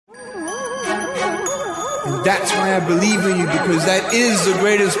And that's why I believe in you, because that is the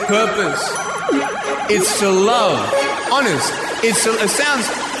greatest purpose. It's to love. Honest. It sounds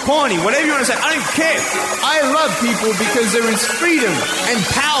corny, whatever you want to say. I don't care. I love people because there is freedom and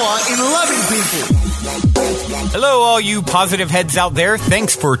power in loving people. Hello, all you positive heads out there.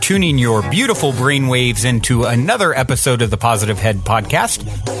 Thanks for tuning your beautiful brainwaves into another episode of the Positive Head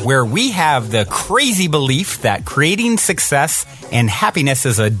Podcast, where we have the crazy belief that creating success and happiness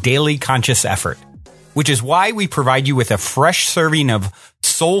is a daily conscious effort, which is why we provide you with a fresh serving of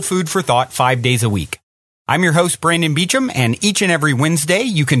soul food for thought 5 days a week. I'm your host, Brandon Beecham, and each and every Wednesday,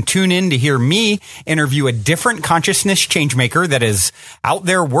 you can tune in to hear me interview a different consciousness changemaker that is out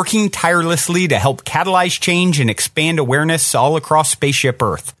there working tirelessly to help catalyze change and expand awareness all across Spaceship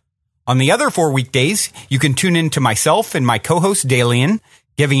Earth. On the other 4 weekdays, you can tune in to myself and my co-host, Dalian,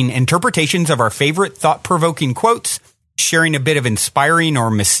 giving interpretations of our favorite thought-provoking quotes, sharing a bit of inspiring or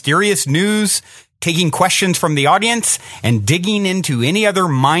mysterious news, taking questions from the audience, and digging into any other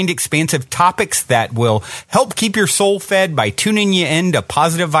mind-expansive topics that will help keep your soul fed by tuning you in to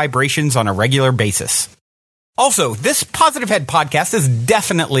positive vibrations on a regular basis. Also, this Positive Head Podcast is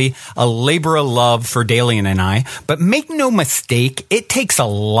definitely a labor of love for Dalian and I, but make no mistake, it takes a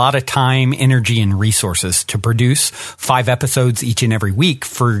lot of time, energy, and resources to produce 5 episodes each and every week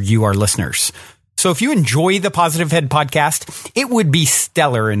for you, our listeners. So if you enjoy the Positive Head Podcast, it would be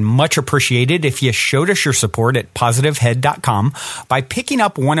stellar and much appreciated if you showed us your support at positivehead.com by picking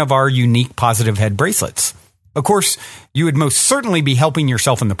up one of our unique Positive Head bracelets. Of course, you would most certainly be helping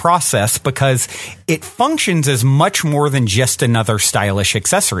yourself in the process because it functions as much more than just another stylish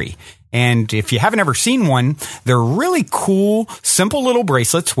accessory. And if you haven't ever seen one, they're really cool, simple little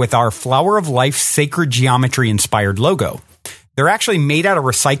bracelets with our Flower of Life sacred geometry inspired logo. They're actually made out of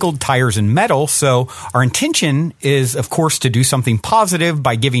recycled tires and metal, so our intention is, of course, to do something positive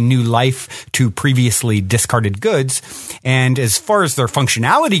by giving new life to previously discarded goods. And as far as their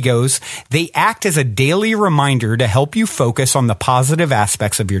functionality goes, they act as a daily reminder to help you focus on the positive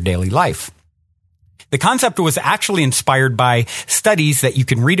aspects of your daily life. The concept was actually inspired by studies that you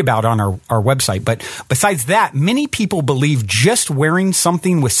can read about on our website. But besides that, many people believe just wearing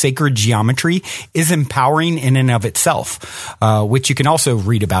something with sacred geometry is empowering in and of itself, which you can also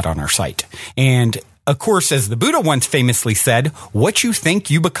read about on our site. And of course, as the Buddha once famously said, what you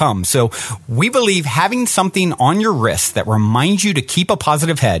think, you become. So we believe having something on your wrist that reminds you to keep a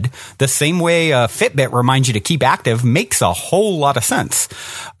positive head, the same way a Fitbit reminds you to keep active, makes a whole lot of sense.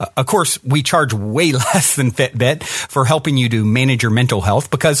 Of course, we charge way less than Fitbit for helping you to manage your mental health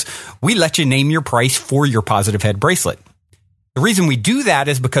because we let you name your price for your positive head bracelet. The reason we do that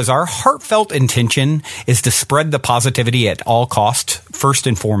is because our heartfelt intention is to spread the positivity at all costs, first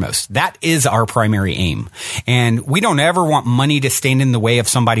and foremost. That is our primary aim. And we don't ever want money to stand in the way of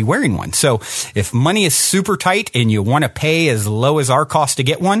somebody wearing one. So if money is super tight and you want to pay as low as our cost to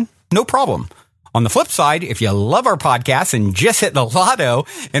get one, no problem. On the flip side, if you love our podcast and just hit the lotto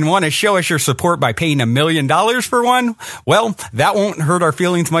and want to show us your support by paying $1 million for one, well, that won't hurt our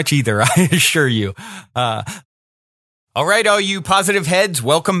feelings much either, I assure you. All right, all you positive heads,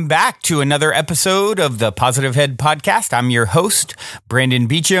 welcome back to another episode of the Positive Head Podcast. I'm your host, Brandon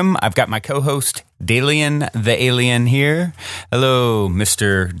Beecham. I've got my co-host, Dalian the Alien here. Hello,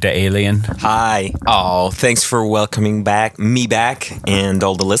 Mr. the Alien. Hi. Oh, thanks for welcoming me back, and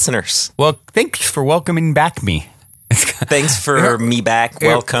all the listeners. Well, thanks for welcoming back me. Thanks for me back.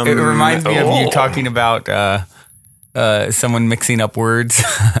 Welcome. It reminds me of you talking about someone mixing up words.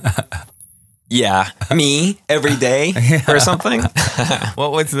 Yeah, me every day or something.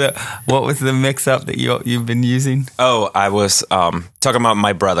 What was the mix up that you've been using? Oh, I was talking about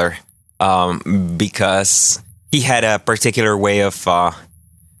my brother because he had a particular way of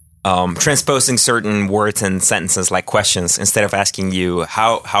transposing certain words and sentences like questions. Instead of asking you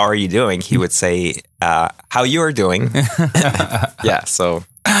how are you doing, he would say how you are doing. Yeah, so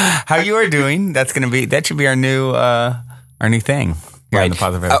how you are doing. That should be our new thing. Right. The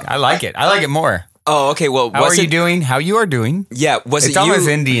positive. I like it. I like it more. Oh, okay. Well, how are you doing? How you are doing? Yeah. It's almost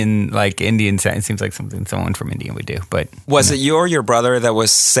Indian, like Indian. It seems like something someone from India would do. But was it you or your brother that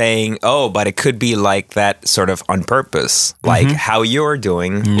was saying, "Oh, but it could be like that, sort of on purpose, like how you're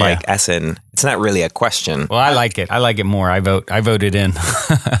doing, like as in it's not really a question." Well, I like it. I like it more. I voted in.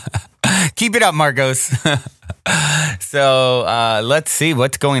 Keep it up, Marcos. So let's see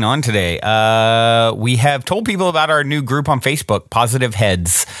what's going on today. We have told people about our new group on Facebook, Positive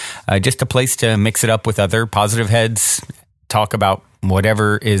Heads, just a place to mix it up with other positive heads, talk about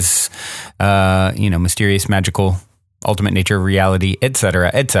whatever is, mysterious, magical, ultimate nature, reality, etc.,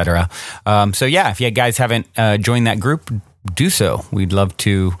 etc. So yeah, if you guys haven't joined that group, do so. We'd love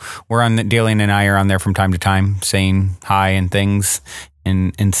to. We're on, Dalian and I are on there from time to time saying hi and things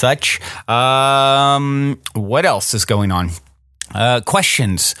and such. What else is going on?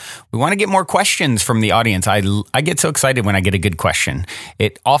 Questions. We want to get more questions from the audience. I get so excited when I get a good question.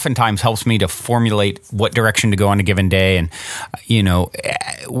 It oftentimes helps me to formulate what direction to go on a given day. And,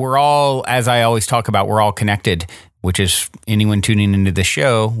 we're all, as I always talk about, we're all connected, which is anyone tuning into the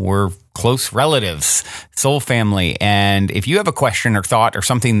show, we're close relatives, soul family. And if you have a question or thought or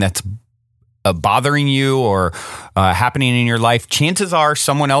something that's bothering you or happening in your life, chances are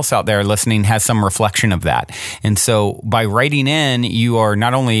someone else out there listening has some reflection of that. And so by writing in, you are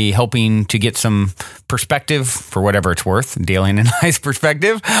not only helping to get some perspective, for whatever it's worth, Dalian and I's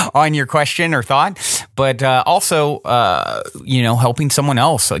perspective on your question or thought, but also, helping someone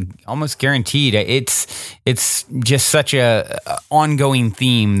else, almost guaranteed. It's just such a ongoing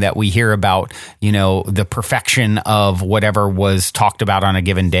theme that we hear about, the perfection of whatever was talked about on a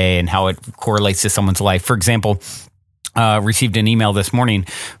given day and how it correlates to someone's life. For example, received an email this morning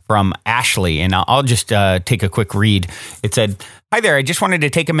from Ashley, and I'll just take a quick read. It said, "Hi there, I just wanted to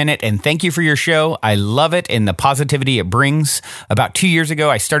take a minute and thank you for your show. I love it and the positivity it brings. About 2 years ago,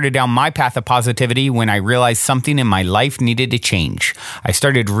 I started down my path of positivity when I realized something in my life needed to change. I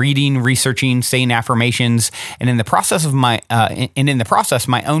started reading, researching, saying affirmations, and in the process,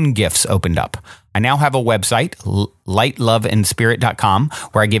 my own gifts opened up. I now have a website, lightloveandspirit.com,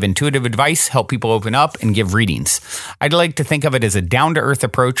 where I give intuitive advice, help people open up, and give readings. I'd like to think of it as a down-to-earth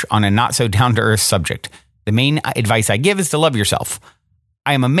approach on a not-so-down-to-earth subject. The main advice I give is to love yourself.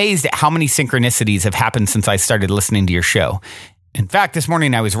 I am amazed at how many synchronicities have happened since I started listening to your show. In fact, this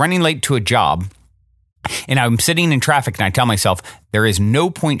morning I was running late to a job, and I'm sitting in traffic, and I tell myself, there is no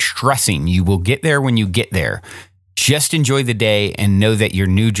point stressing. You will get there when you get there. Just enjoy the day and know that your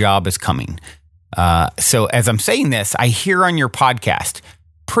new job is coming." So as I'm saying this, I hear on your podcast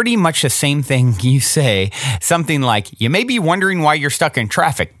pretty much the same thing you say, something like, you may be wondering why you're stuck in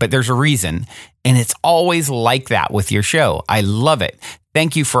traffic, but there's a reason. And it's always like that with your show. I love it.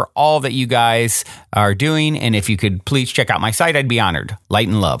 Thank you for all that you guys are doing. And if you could please check out my site, I'd be honored. Light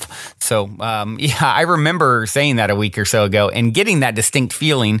and love. So, I remember saying that a week or so ago and getting that distinct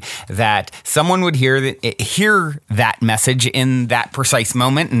feeling that someone would hear that message in that precise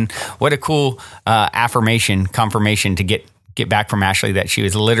moment. And what a cool confirmation to get back from Ashley that she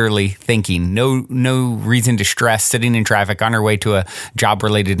was literally thinking, no reason to stress, sitting in traffic on her way to a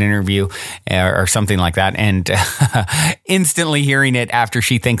job-related interview or something like that, and instantly hearing it after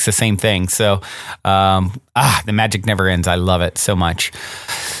she thinks the same thing. So the magic never ends. I love it so much.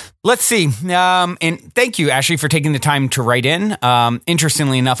 Let's see. And thank you, Ashley, for taking the time to write in.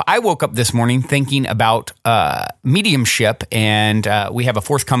 Interestingly enough, I woke up this morning thinking about mediumship, and we have a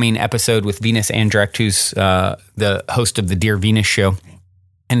forthcoming episode with Venus Andrecht, who's the host of the Dear Venus show.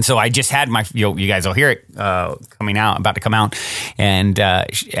 And so I just had you guys will hear it about to come out, and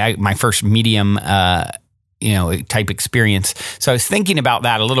my first medium type experience. So I was thinking about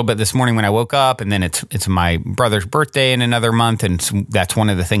that a little bit this morning when I woke up, and then it's my brother's birthday in another month, and that's one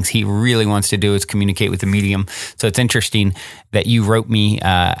of the things he really wants to do is communicate with the medium. So it's interesting that you wrote me,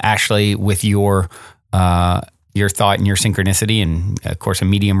 Ashley, with your thought and your synchronicity, and of course a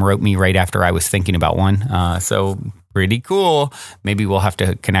medium wrote me right after I was thinking about one. So pretty cool. Maybe we'll have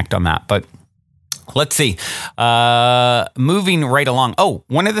to connect on that, but let's see. Moving right along. Oh,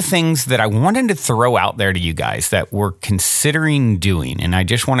 one of the things that I wanted to throw out there to you guys that we're considering doing, and I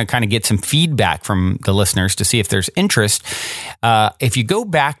just want to kind of get some feedback from the listeners to see if there's interest. If you go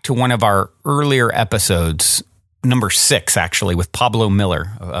back to one of our earlier episodes, number 6, actually, with Pablo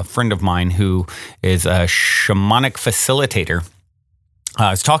Miller, a friend of mine who is a shamanic facilitator, I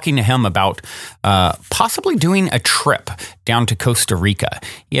was talking to him about possibly doing a trip down to Costa Rica.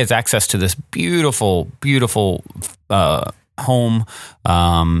 He has access to this beautiful, beautiful home,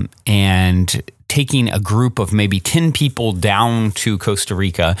 and taking a group of maybe 10 people down to Costa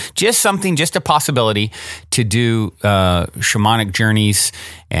Rica, just a possibility to do shamanic journeys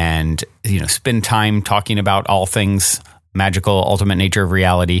and, spend time talking about all things magical, ultimate nature of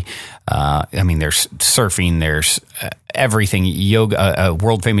reality. There's surfing, there's everything. Yoga,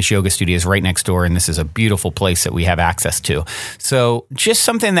 world famous yoga studio is right next door, and this is a beautiful place that we have access to. So just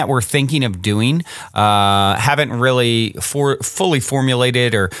something that we're thinking of doing. Haven't really fully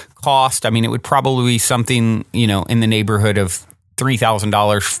formulated or cost. It would probably be something, in the neighborhood of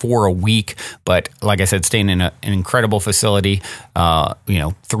 $3,000 for a week, but like I said, staying in an incredible facility.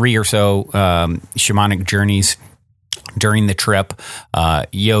 3 or so shamanic journeys during the trip,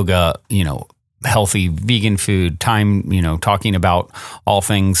 yoga, healthy vegan food, time, talking about all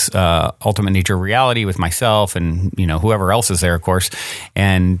things ultimate nature reality with myself and, whoever else is there, of course.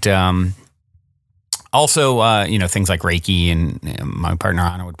 And also, things like Reiki, and my partner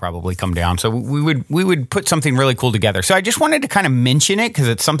Anna would probably come down. So we would put something really cool together. So I just wanted to kind of mention it because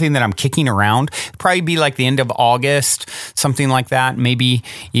it's something that I'm kicking around. Probably be like the end of August, something like that. Maybe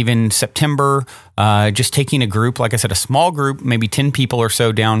even September. Just taking a group, like I said, a small group, maybe 10 people or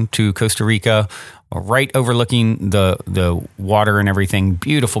so down to Costa Rica, right overlooking the water and everything.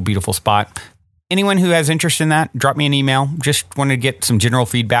 Beautiful, beautiful spot. Anyone who has interest in that, drop me an email. Just wanted to get some general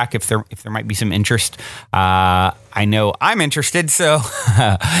feedback if there might be some interest. I know I'm interested, so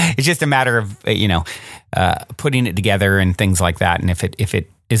it's just a matter of putting it together and things like that. And if it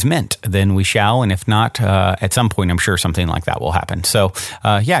is meant, then we shall. And if not, at some point, I'm sure something like that will happen. So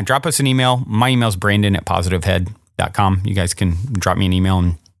drop us an email. My email is brandon@positivehead.com. You guys can drop me an email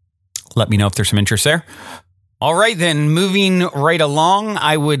and let me know if there's some interest there. All right, then, moving right along,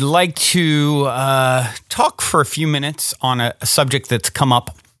 I would like to talk for a few minutes on a subject that's come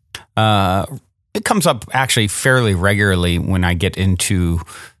up. It comes up actually fairly regularly when I get into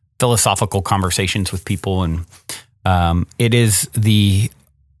philosophical conversations with people, and it is the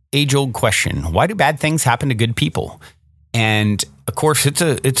age-old question: why do bad things happen to good people? And of course, it's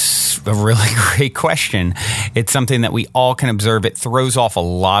a really great question. It's something that we all can observe. It throws off a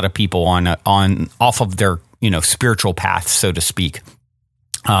lot of people off of their spiritual path, so to speak.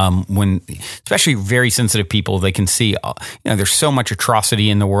 When especially very sensitive people, they can see, there's so much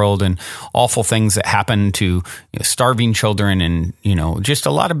atrocity in the world and awful things that happen to starving children, and just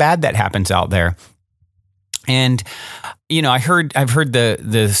a lot of bad that happens out there. And I've heard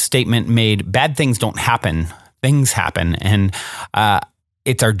the statement made: bad things don't happen, things happen, and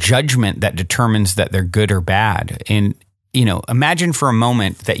it's our judgment that determines that they're good or bad. And imagine for a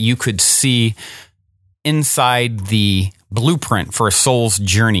moment that you could see inside the blueprint for a soul's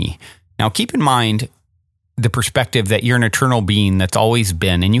journey. Now, keep in mind the perspective that you're an eternal being that's always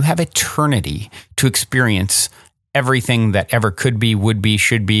been, and you have eternity to experience everything that ever could be, would be,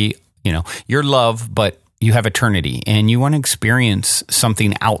 should be. Your love, but you have eternity, and you want to experience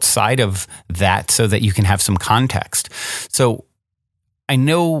something outside of that so that you can have some context. So I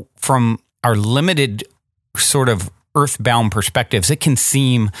know from our limited sort of earthbound perspectives, it can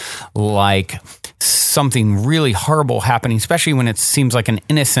seem like something really horrible happening, especially when it seems like an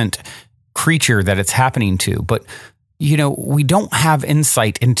innocent creature that it's happening to. But, we don't have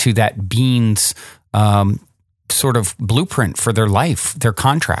insight into that being's sort of blueprint for their life, their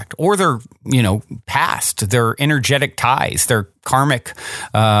contract, or their, past, their energetic ties, their karmic,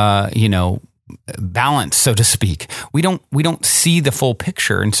 balance, so to speak. We don't see the full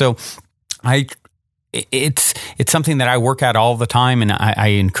picture. And so it's something that I work at all the time, and I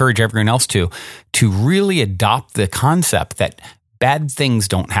encourage everyone else to really adopt the concept that bad things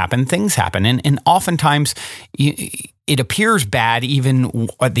don't happen, things happen. And oftentimes it appears bad even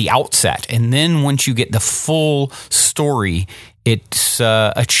at the outset. And then once you get the full story, it's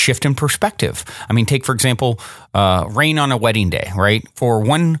a shift in perspective. I mean, take, for example, rain on a wedding day, right? For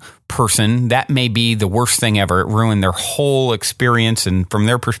one person, that may be the worst thing ever. It ruined their whole experience. And from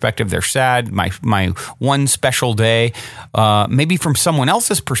their perspective, they're sad. My one special day. Maybe from someone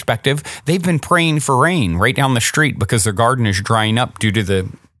else's perspective, they've been praying for rain right down the street because their garden is drying up due to the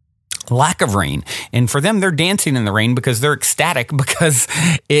lack of rain. And for them, they're dancing in the rain because they're ecstatic because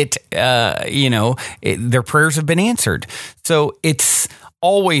their prayers have been answered. So it's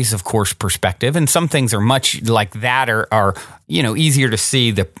always, of course, perspective. And some things are much like that are easier to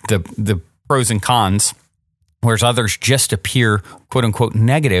see the pros and cons, whereas others just appear, quote unquote,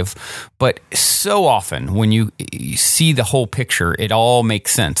 negative. But so often when you see the whole picture, it all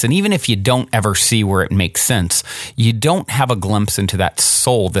makes sense. And even if you don't ever see where it makes sense, you don't have a glimpse into that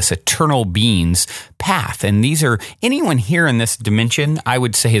soul, this eternal being's path. And anyone here in this dimension, I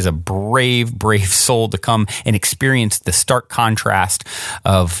would say, is a brave, brave soul to come and experience the stark contrast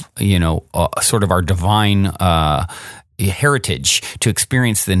of, sort of our divine heritage, to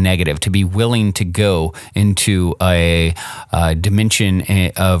experience the negative, to be willing to go into a dimension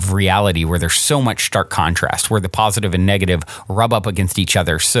of reality where there's so much stark contrast, where the positive and negative rub up against each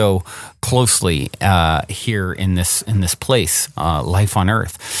other so closely here in this place, life on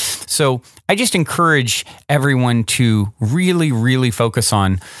Earth. So I just encourage everyone to really, really focus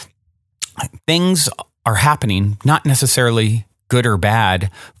on things are happening, not necessarily good or bad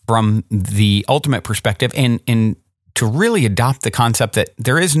from the ultimate perspective, and to really adopt the concept that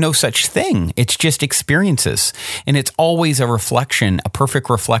there is no such thing. It's just experiences. And it's always a reflection, a perfect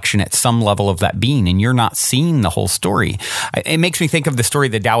reflection at some level of that being. And you're not seeing the whole story. It makes me think of the story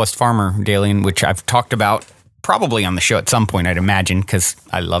of the Taoist farmer, Dalian, which I've talked about probably on the show at some point, I'd imagine, because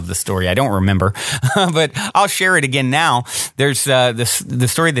I love the story. I don't remember, but I'll share it again now. There's the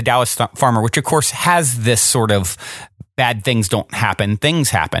story of the Taoist farmer, which of course has this sort of bad things don't happen,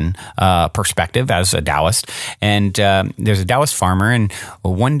 things happen perspective as a Taoist. And there's a Taoist farmer, and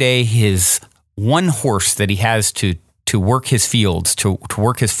one day his one horse that he has to work his fields, to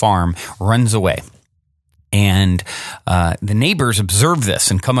work his farm, runs away. And the neighbors observe this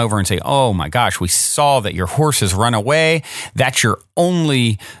and come over and say, oh my gosh, we saw that your horse has run away. That's your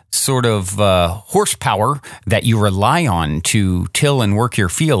only sort of horsepower that you rely on to till and work your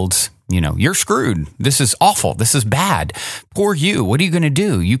fields. You know, you're screwed. This is awful. This is bad. Poor you. What are you going to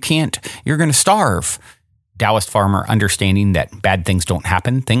do? You're going to starve. Taoist farmer, understanding that bad things don't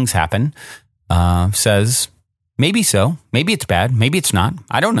happen, things happen, says, maybe so. Maybe it's bad. Maybe it's not.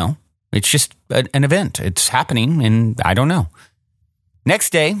 I don't know. It's just an event. It's happening, and I don't know.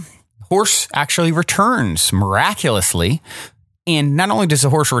 Next day, horse actually returns miraculously. And not only does the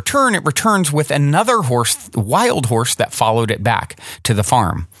horse return, it returns with another horse, wild horse, that followed it back to the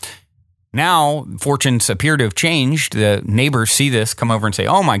farm. Now, fortunes appear to have changed. The neighbors see this, come over and say,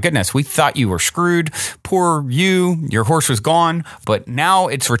 oh my goodness, we thought you were screwed. Poor you, your horse was gone, but now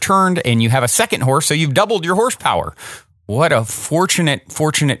it's returned and you have a second horse, so you've doubled your horsepower. What a fortunate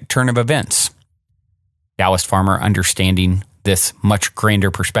turn of events. Taoist farmer, understanding this much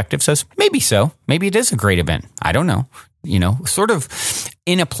grander perspective, says, maybe so. Maybe it is a great event. I don't know. You know, sort of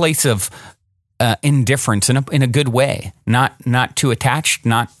in a place of indifference in a good way, not too attached,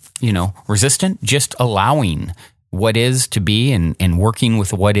 not, you know, resistant, just allowing what is to be and working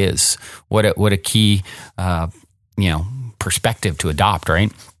with what is. What a key, perspective to adopt,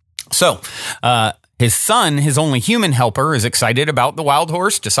 right? So, his son, his only human helper, is excited about the wild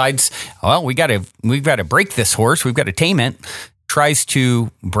horse, decides, well, we've got to break this horse. We've got to tame it. Tries to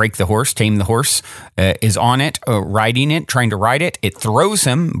break the horse, tame the horse, is on it, riding it, trying to ride it. It throws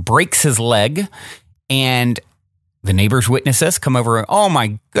him, breaks his leg, and the neighbors witness this, come over. Oh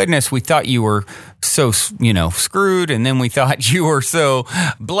my goodness, we thought you were so, screwed. And then we thought you were so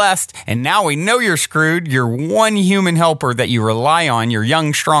blessed. And now we know you're screwed. Your one human helper that you rely on, your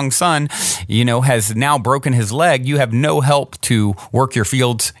young, strong son, has now broken his leg. You have no help to work your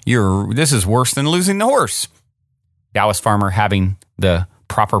fields. This is worse than losing the horse. Taoist farmer, having the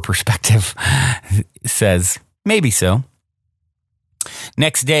proper perspective, says, maybe so.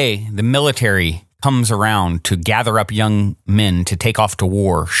 Next day, the military comes around to gather up young men to take off to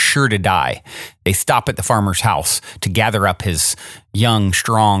war, sure to die. They stop at the farmer's house to gather up his young,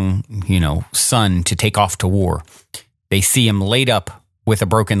 strong, son to take off to war. They see him laid up with a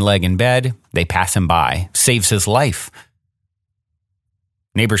broken leg in bed. They pass him by. Saves his life.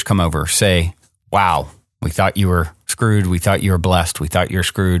 Neighbors come over, say, wow, we thought you were screwed. We thought you were blessed. We thought you're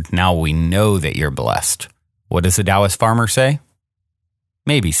screwed. Now we know that you're blessed. What does the Taoist farmer say?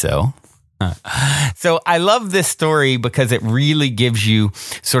 Maybe so. So I love this story because it really gives you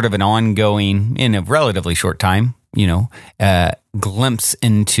sort of an ongoing, in a relatively short time, glimpse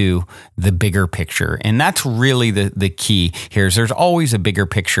into the bigger picture. And that's really the key here is there's always a bigger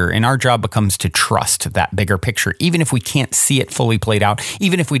picture, and our job becomes to trust that bigger picture, even if we can't see it fully played out,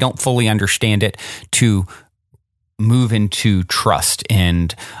 even if we don't fully understand it, to move into trust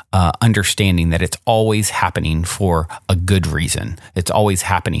and understanding that it's always happening for a good reason. It's always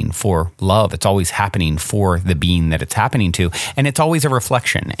happening for love. It's always happening for the being that it's happening to. And it's always a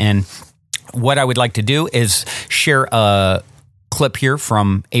reflection. And what I would like to do is share a clip here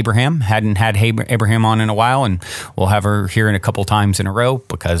from Abraham. Hadn't had Abraham on in a while, and we'll have her here in a couple times in a row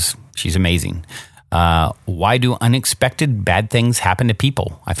because she's amazing. Why do unexpected bad things happen to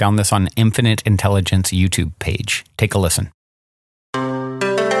people? I found this on Infinite Intelligence YouTube page. Take a listen. And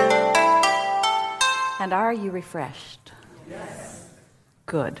are you refreshed? Yes.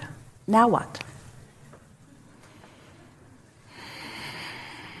 Good. Now what?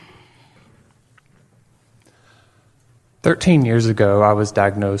 "13 years ago, I was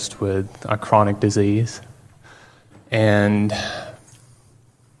diagnosed with a chronic disease, and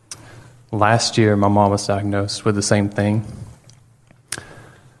last year, my mom was diagnosed with the same thing.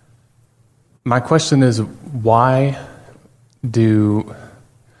 My question is, why do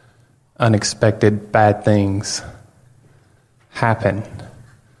unexpected bad things happen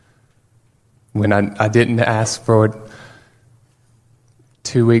when I didn't ask for it?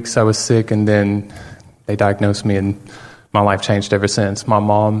 2 weeks I was sick, and then they diagnosed me, and my life changed ever since. My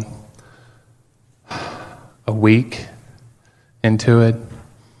mom a week into it.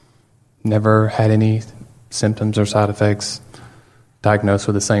 Never had any symptoms or side effects. Diagnosed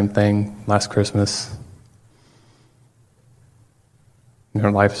with the same thing last Christmas.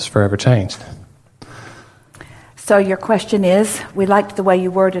 Her life is forever changed. So your question is, we liked the way you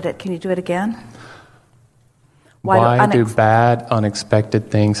worded it. Can you do it again? Why do bad, unexpected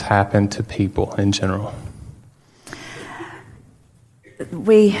things happen to people in general?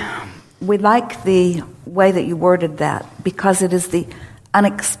 We like the way that you worded that because it is the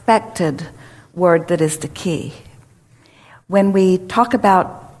unexpected word that is the key. When we talk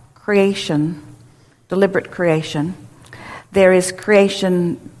about creation, deliberate creation, there is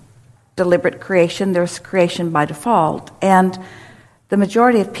creation, deliberate creation, there's creation by default. And the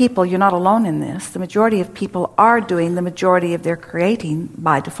majority of people, you're not alone in this, the majority of people are doing the majority of their creating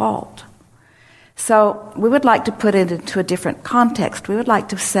by default. So we would like to put it into a different context. We would like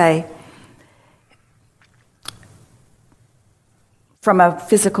to say, from a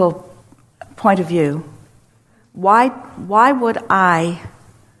physical point of view, why would I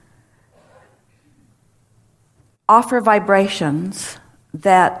offer vibrations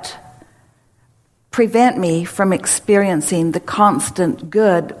that prevent me from experiencing the constant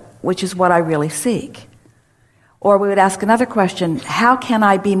good, which is what I really seek? Or we would ask another question, how can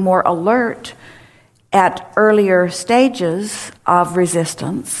I be more alert at earlier stages of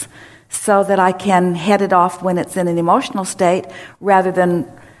resistance so that I can head it off when it's in an emotional state rather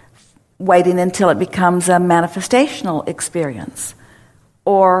than waiting until it becomes a manifestational experience?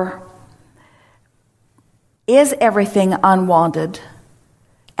 Or is everything unwanted?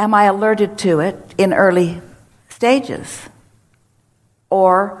 Am I alerted to it in early stages?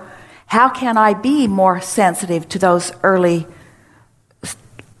 Or how can I be more sensitive to those early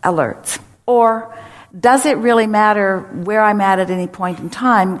alerts? Or does it really matter where I'm at any point in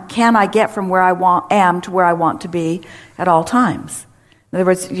time? Can I get from where I am to where I want to be at all times? In other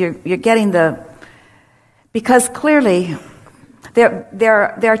words, you're getting because clearly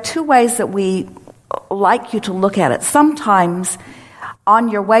there are two ways that we like you to look at it. Sometimes on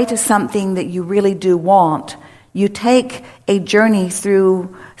your way to something that you really do want, you take a journey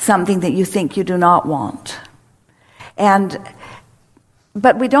through something that you think you do not want.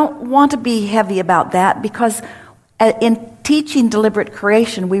 But we don't want to be heavy about that because in teaching deliberate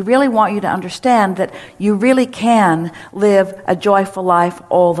creation, we really want you to understand that you really can live a joyful life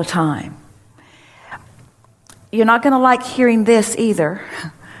all the time. You're not going to like hearing this either,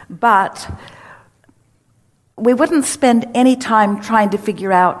 but we wouldn't spend any time trying to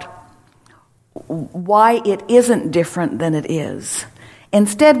figure out why it isn't different than it is.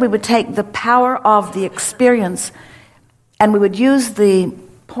 Instead, we would take the power of the experience and we would use the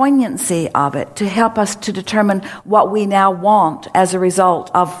poignancy of it to help us to determine what we now want as a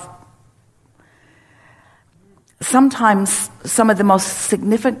result of. Sometimes some of the most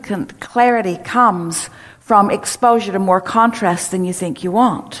significant clarity comes from exposure to more contrast than you think you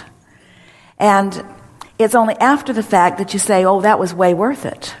want. And it's only after the fact that you say, oh, that was way worth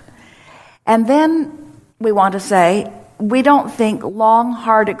it. And then we want to say, we don't think long,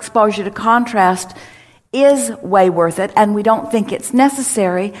 hard exposure to contrast is way worth it, and we don't think it's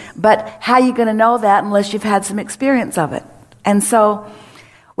necessary, but how are you going to know that unless you've had some experience of it? And so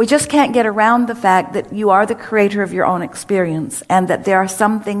we just can't get around the fact that you are the creator of your own experience and that there are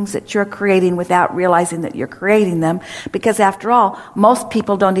some things that you're creating without realizing that you're creating them, because after all, most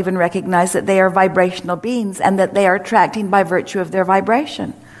people don't even recognize that they are vibrational beings and that they are attracting by virtue of their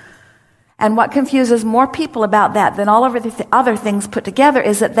vibration. And what confuses more people about that than all of the other things put together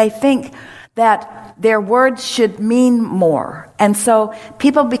is that they think that their words should mean more. And so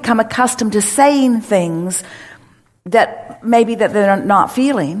people become accustomed to saying things that maybe that they're not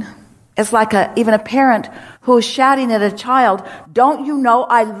feeling. It's like even a parent who is shouting at a child, "Don't you know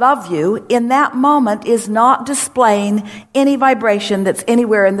I love you?" in that moment is not displaying any vibration that's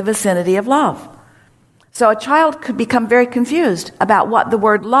anywhere in the vicinity of love. So a child could become very confused about what the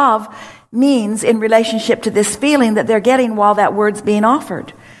word love means in relationship to this feeling that they're getting while that word's being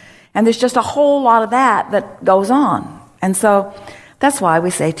offered. And there's just a whole lot of that goes on. And so that's why we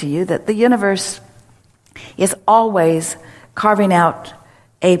say to you that the universe is always carving out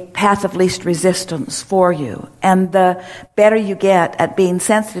a path of least resistance for you. And the better you get at being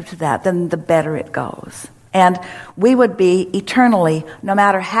sensitive to that, then the better it goes. And we would be eternally, no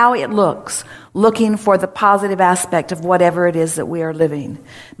matter how it looks, looking for the positive aspect of whatever it is that we are living.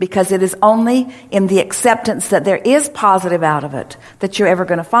 Because it is only in the acceptance that there is positive out of it that you're ever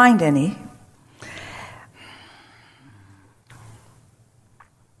going to find any.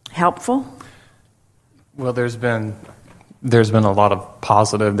 Helpful? Well, there's been a lot of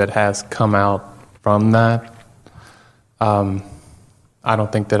positive that has come out from that. I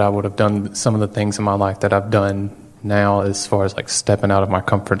don't think that I would have done some of the things in my life that I've done now, as far as like stepping out of my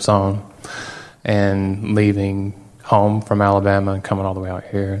comfort zone and leaving home from Alabama and coming all the way out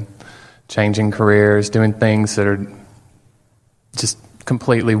here, and changing careers, doing things that are just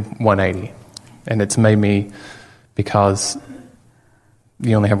completely 180. And it's made me, because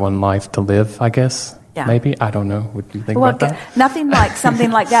you only have one life to live, I guess. Yeah. Maybe. I don't know. What do you think about that? Nothing like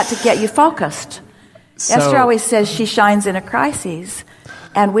something like that to get you focused. Esther always says she shines in a crisis.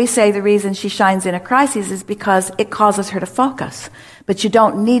 And we say the reason she shines in a crisis is because it causes her to focus. But you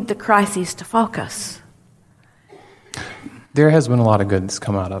don't need the crisis to focus. There has been a lot of good that's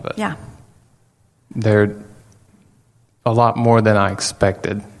come out of it. Yeah. There a lot more than I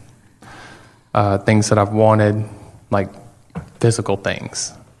expected. Things that I've wanted, like physical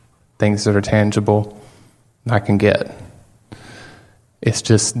things that are tangible, I can get. It's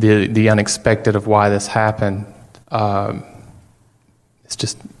just the unexpected of why this happened. It's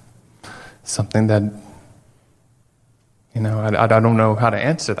just something that, I don't know how to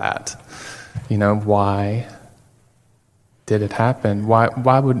answer that. Why did it happen?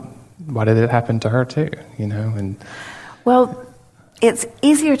 Why did it happen to her too? Well, it's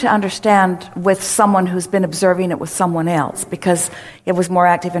easier to understand with someone who's been observing it with someone else, because it was more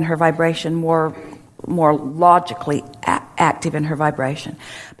active in her vibration, more logically active in her vibration.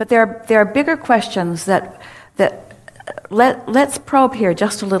 But there are bigger questions that let's probe here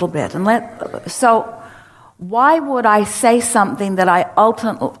just a little bit. So why would I say something that I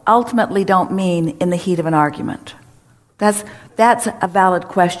ultimately don't mean in the heat of an argument? That's a valid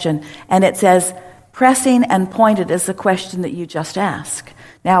question, and it's as pressing and pointed as the question that you just asked.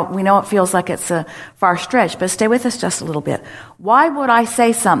 Now, we know it feels like it's a far stretch, but stay with us just a little bit. Why would I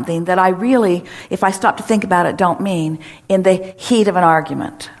say something that I really, if I stop to think about it, don't mean in the heat of an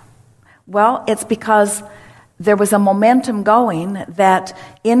argument? Well, it's because there was a momentum going that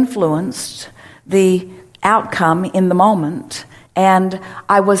influenced the outcome in the moment, and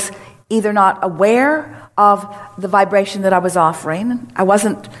I was either not aware of the vibration that I was offering,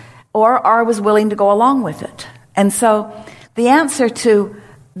 or I was willing to go along with it. And so the answer to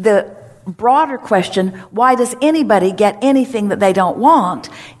the broader question, why does anybody get anything that they don't want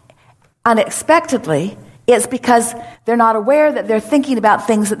unexpectedly, is because they're not aware that they're thinking about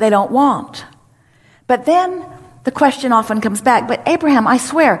things that they don't want. But then the question often comes back, but Abraham, I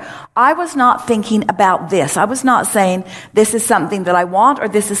swear, I was not thinking about this. I was not saying this is something that I want or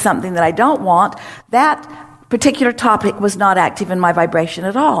this is something that I don't want. That particular topic was not active in my vibration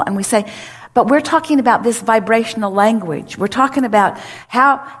at all. And we say, but we're talking about this vibrational language. We're talking about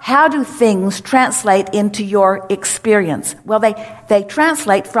how do things translate into your experience? Well, they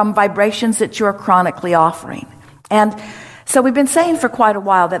translate from vibrations that you're chronically offering. And so we've been saying for quite a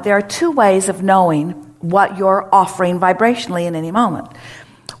while that there are two ways of knowing what you're offering vibrationally in any moment.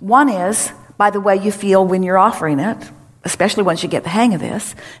 One is by the way you feel when you're offering it, especially once you get the hang of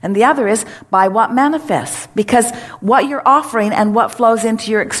this. And the other is by what manifests. Because what you're offering and what flows into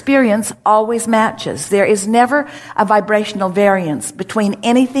your experience always matches. There is never a vibrational variance between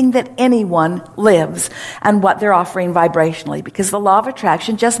anything that anyone lives and what they're offering vibrationally, because the law of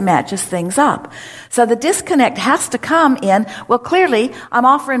attraction just matches things up. So the disconnect has to come in, well, clearly I'm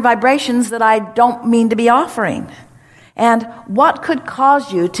offering vibrations that I don't mean to be offering. And what could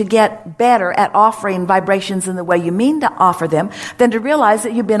cause you to get better at offering vibrations in the way you mean to offer them than to realize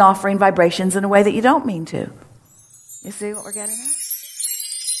that you've been offering vibrations in a way that you don't mean to? You see what we're getting at?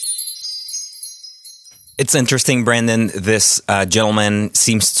 It's interesting, Brandon. This gentleman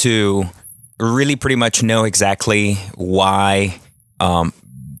seems to really pretty much know exactly why,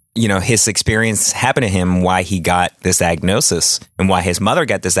 his experience happened to him, why he got this diagnosis and why his mother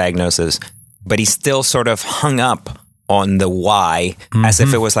got this diagnosis. But he still sort of hung up on the why, as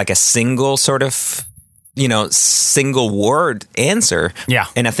if it was like a single sort of, single word answer. Yeah.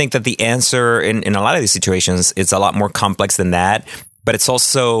 And I think that the answer in a lot of these situations, it's a lot more complex than that. But it's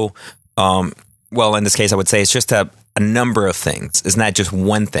also, in this case, I would say it's just a number of things. It's not just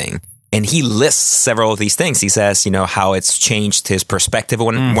one thing. And he lists several of these things. He says, how it's changed his perspective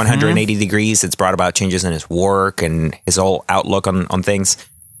 180 degrees. It's brought about changes in his work and his whole outlook on things.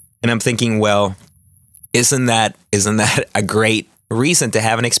 And I'm thinking, well, Isn't that a great reason to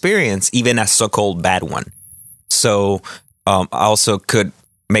have an experience, even a so-called bad one? So I also could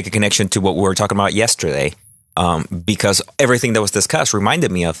make a connection to what we were talking about yesterday, because everything that was discussed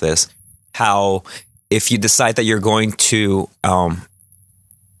reminded me of this, how if you decide that you're going to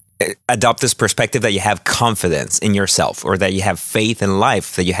adopt this perspective that you have confidence in yourself, or that you have faith in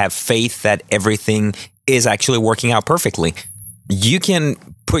life, that you have faith that everything is actually working out perfectly, you can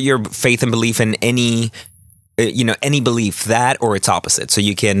put your faith and belief in any belief, that or its opposite. So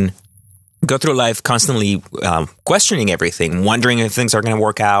you can go through life constantly questioning everything, wondering if things are going to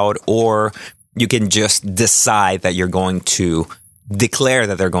work out, or you can just decide that you're going to declare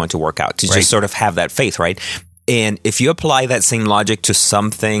that they're going to work out, to just sort of have that faith, right? And if you apply that same logic to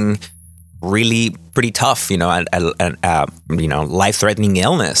something really pretty tough, life-threatening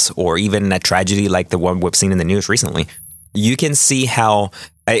illness, or even a tragedy like the one we've seen in the news recently, you can see how,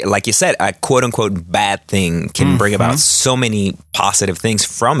 like you said, a quote-unquote bad thing can bring about so many positive things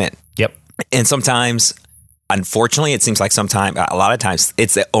from it. Yep. And sometimes, unfortunately, it seems like a lot of times,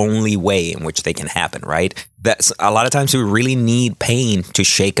 it's the only way in which they can happen, right? That's a lot of times we really need pain to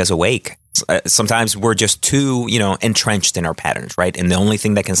shake us awake. Sometimes we're just too, entrenched in our patterns, right? And the only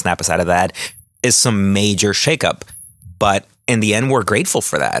thing that can snap us out of that is some major shakeup. But in the end, we're grateful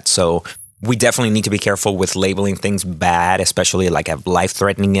for that. So we definitely need to be careful with labeling things bad, especially like a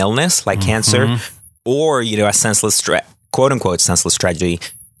life-threatening illness like cancer, or, a senseless, quote-unquote, senseless tragedy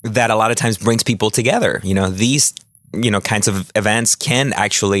that a lot of times brings people together. These, kinds of events can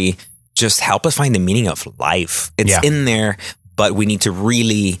actually just help us find the meaning of life. It's in there, but we need to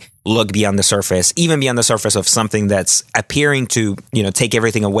really look beyond the surface, even beyond the surface of something that's appearing to, take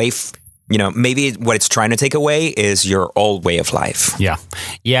everything away. Maybe what it's trying to take away is your old way of life. Yeah.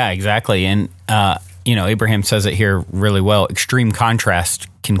 Yeah, exactly. And, Abraham says it here really well. Extreme contrast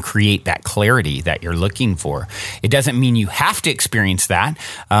can create that clarity that you're looking for. It doesn't mean you have to experience that.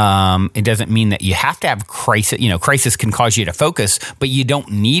 It doesn't mean that you have to have crisis. Crisis can cause you to focus, but you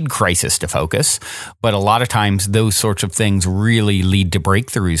don't need crisis to focus. But a lot of times those sorts of things really lead to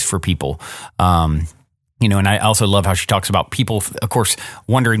breakthroughs for people. And I also love how she talks about people, of course,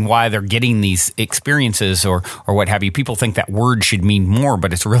 wondering why they're getting these experiences or what have you. People think that word should mean more,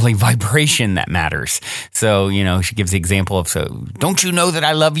 but it's really vibration that matters. So, she gives the example of, so don't you know that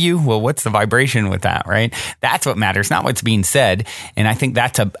I love you? Well, what's the vibration with that, right? That's what matters, not what's being said. And I think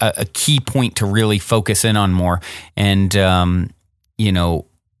that's a key point to really focus in on more. And, what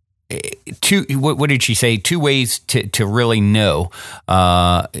did she say? 2 ways to really know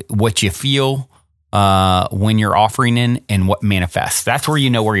what you feel when you're offering in and what manifests. That's where you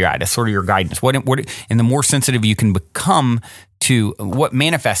know where you're at. It's sort of your guidance. And the more sensitive you can become to what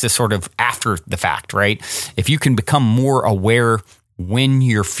manifests is sort of after the fact, right? If you can become more aware when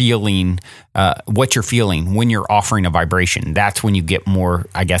you're feeling what you're feeling, when you're offering a vibration, that's when you get more,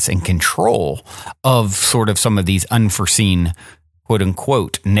 I guess, in control of sort of some of these unforeseen, quote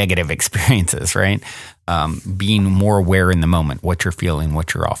unquote, negative experiences, right? Being more aware in the moment, what you're feeling,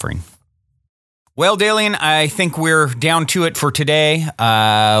 what you're offering. Well, Dalian, I think we're down to it for today.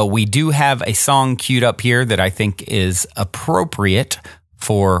 We do have a song queued up here that I think is appropriate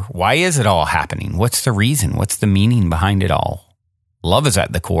for why is it all happening? What's the reason? What's the meaning behind it all? Love is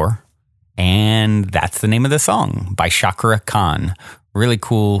at the core. And that's the name of the song by Chakra Khan. Really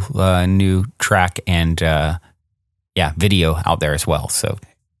cool new track and video out there as well. So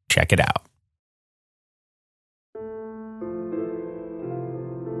check it out.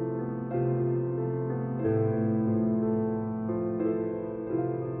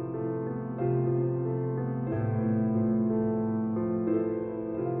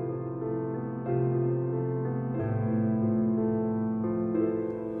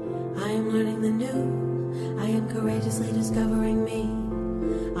 Learning the new, I am courageously discovering me.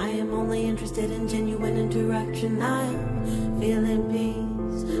 I am only interested in genuine interaction. I am feeling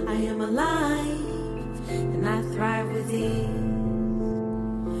peace. I am alive, and I thrive with ease.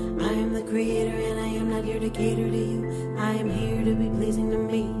 I am the creator, and I am not here to cater to you. I am here to be pleasing to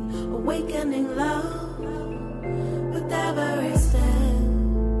me. Awakening love with every step.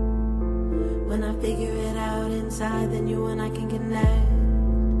 When I figure it out inside, then you and I can connect.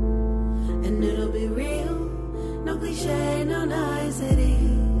 And it'll be real, no cliche, no niceties.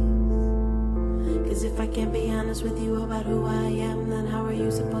 'Cause if I can't be honest with you about who I am, then how are you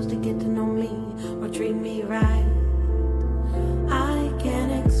supposed to get to know me or treat me right? I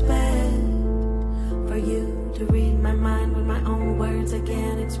can't expect for you to read my mind with my own words I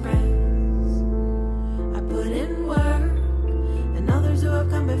can't express. I put in work, and others who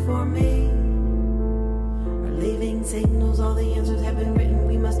have come before me are leaving signals. All the answers have been written,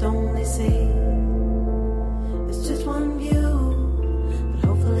 we must only see. It's just one view, but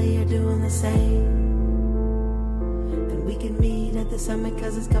hopefully you're doing the same. And we can meet at the summit,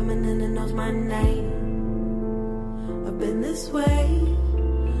 'cause it's coming and it knows my name. I've been this way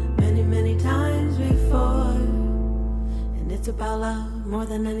many, many times before. And it's about love more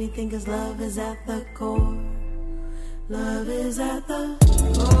than anything, 'cause love is at the core. Love is at the